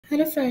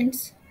Hello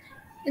friends,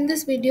 in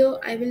this video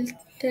I will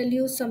tell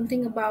you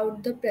something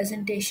about the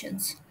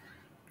presentations.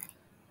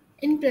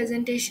 In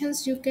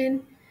presentations you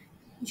can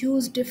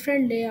use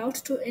different layouts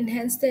to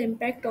enhance the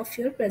impact of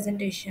your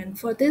presentation.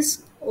 For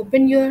this,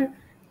 open your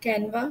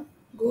Canva,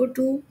 go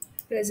to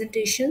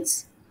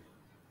presentations,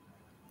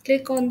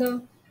 click on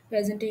the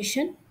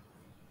presentation.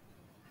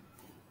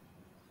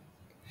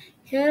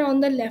 Here on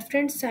the left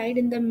hand side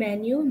in the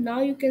menu, now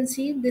you can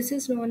see this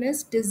is known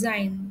as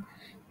design,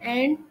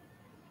 and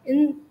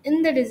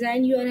in the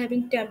design you are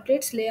having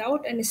templates,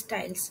 layout and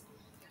styles.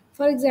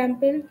 For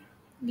example,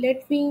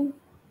 let me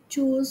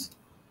choose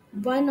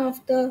one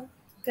of the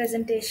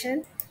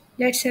presentation.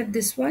 Let's have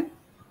this one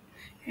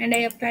and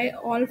I apply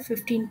all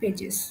 15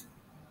 pages.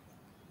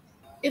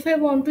 If I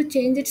want to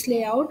change its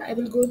layout, I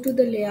will go to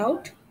the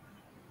layout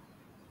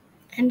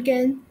and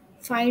can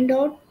find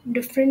out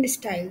different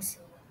styles.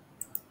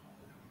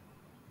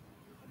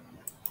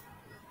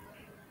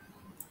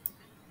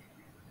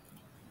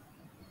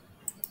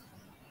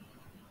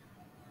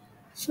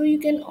 So you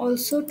can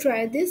also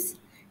try this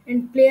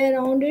and play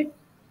around it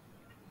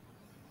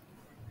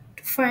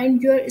to find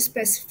your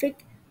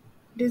specific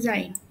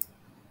design.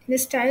 In the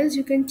styles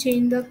you can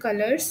change the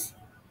colors,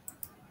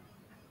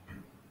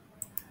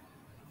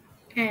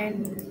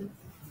 and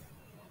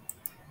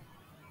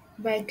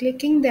by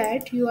clicking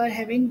that you are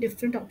having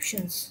different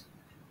options.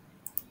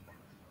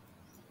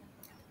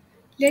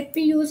 Let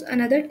me use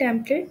another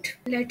template.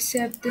 Let's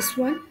save this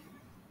one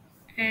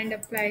and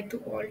apply to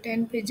all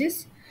 10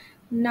 pages.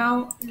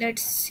 Now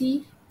let's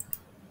see.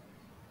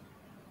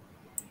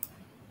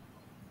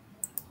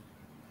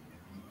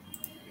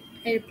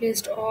 I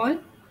replaced all.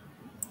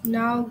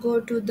 Now go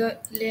to the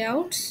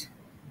layouts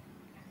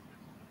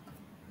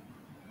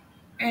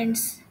and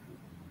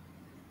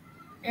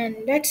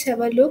let's have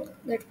a look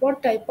at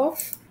what type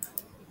of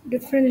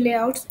different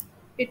layouts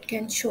it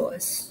can show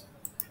us.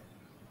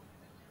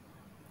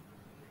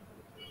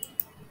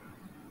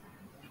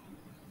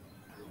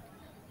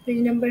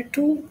 Page number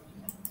 2.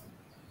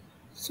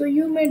 So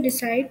you may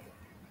decide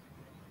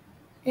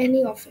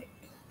any of it.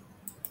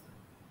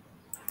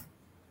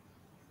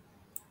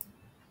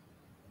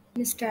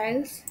 In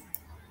styles,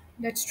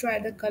 let's try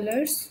the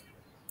colors.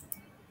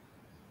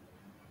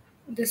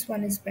 This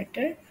one is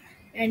better,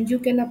 and you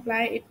can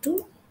apply it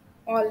to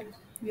all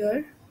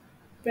your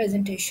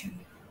presentation.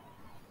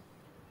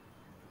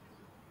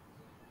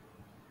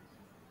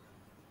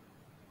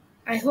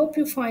 I hope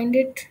you find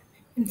it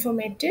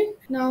informative.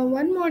 Now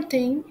one more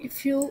thing,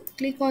 if you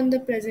click on the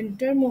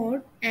presenter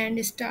mode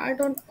and start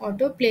on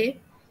autoplay,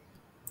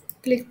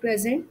 click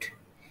present.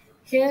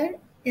 Here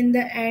in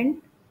the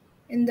end,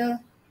 in the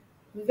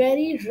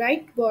very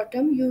right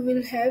bottom, you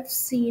will have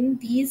seen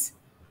these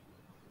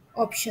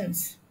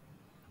options.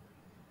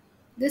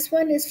 This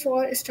one is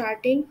for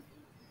starting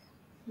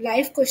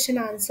live question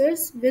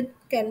answers with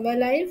Canva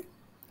Live.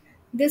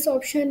 This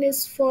option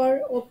is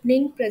for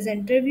opening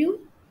presenter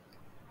view.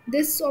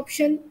 This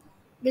option,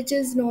 which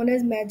is known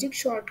as magic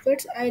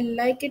shortcuts, I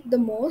like it the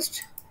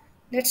most.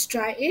 Let's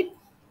try it.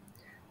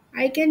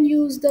 I can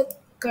use the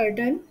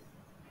curtain,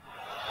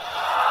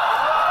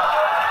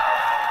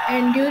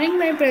 and during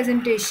my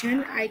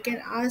presentation I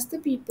can ask the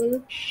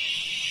people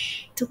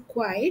to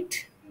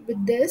quiet.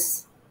 With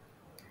this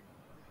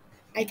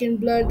I can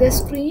blur the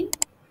screen,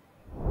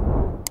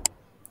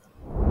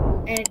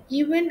 and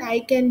even I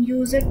can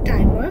use a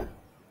timer.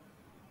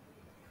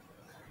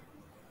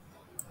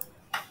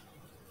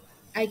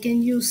 I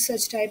can use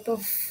such type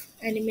of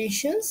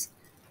animations.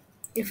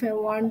 If I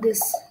want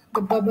this, the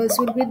bubbles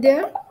will be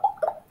there.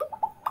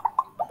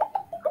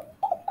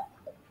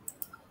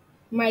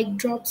 Mic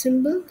drop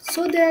symbol.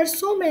 So there are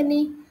so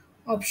many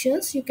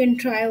options you can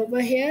try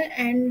over here,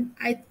 and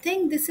I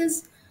think this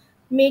is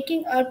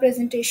making our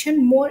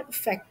presentation more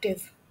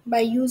effective.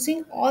 By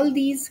using all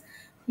these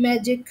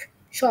magic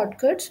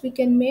shortcuts, we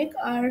can make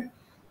our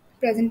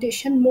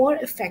presentation more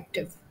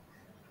effective.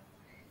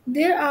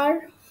 There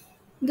are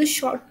the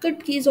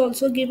shortcut keys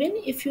also given.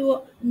 If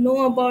you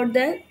know about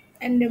that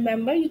and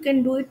remember, you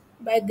can do it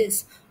by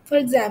this. For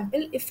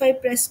example, if I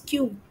press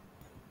Q,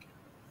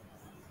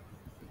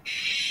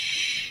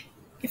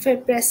 if I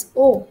press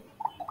O,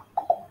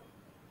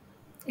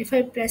 if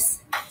I press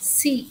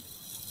C.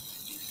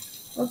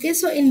 Okay,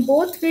 so in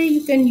both way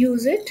you can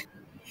use it.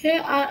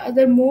 Here are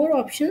other more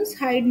options: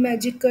 hide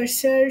magic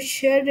cursor,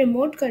 share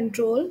remote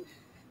control,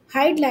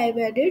 hide live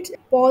edits,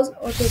 pause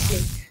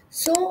autoplay.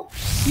 So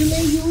you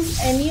may use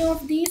any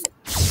of these.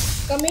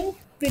 Coming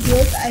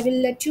videos I will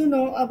let you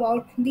know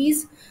about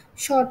these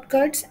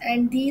shortcuts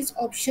and these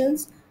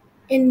options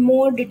in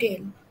more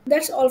detail.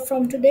 That's all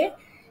from today.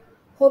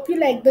 Hope you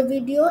like the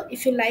video.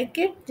 If you like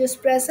it,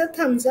 just press a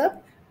thumbs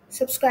up,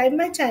 subscribe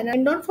my channel,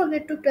 and don't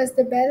forget to press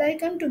the bell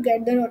icon to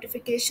get the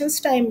notifications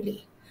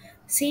timely.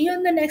 See you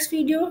in the next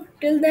video.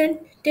 Till then,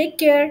 take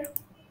care.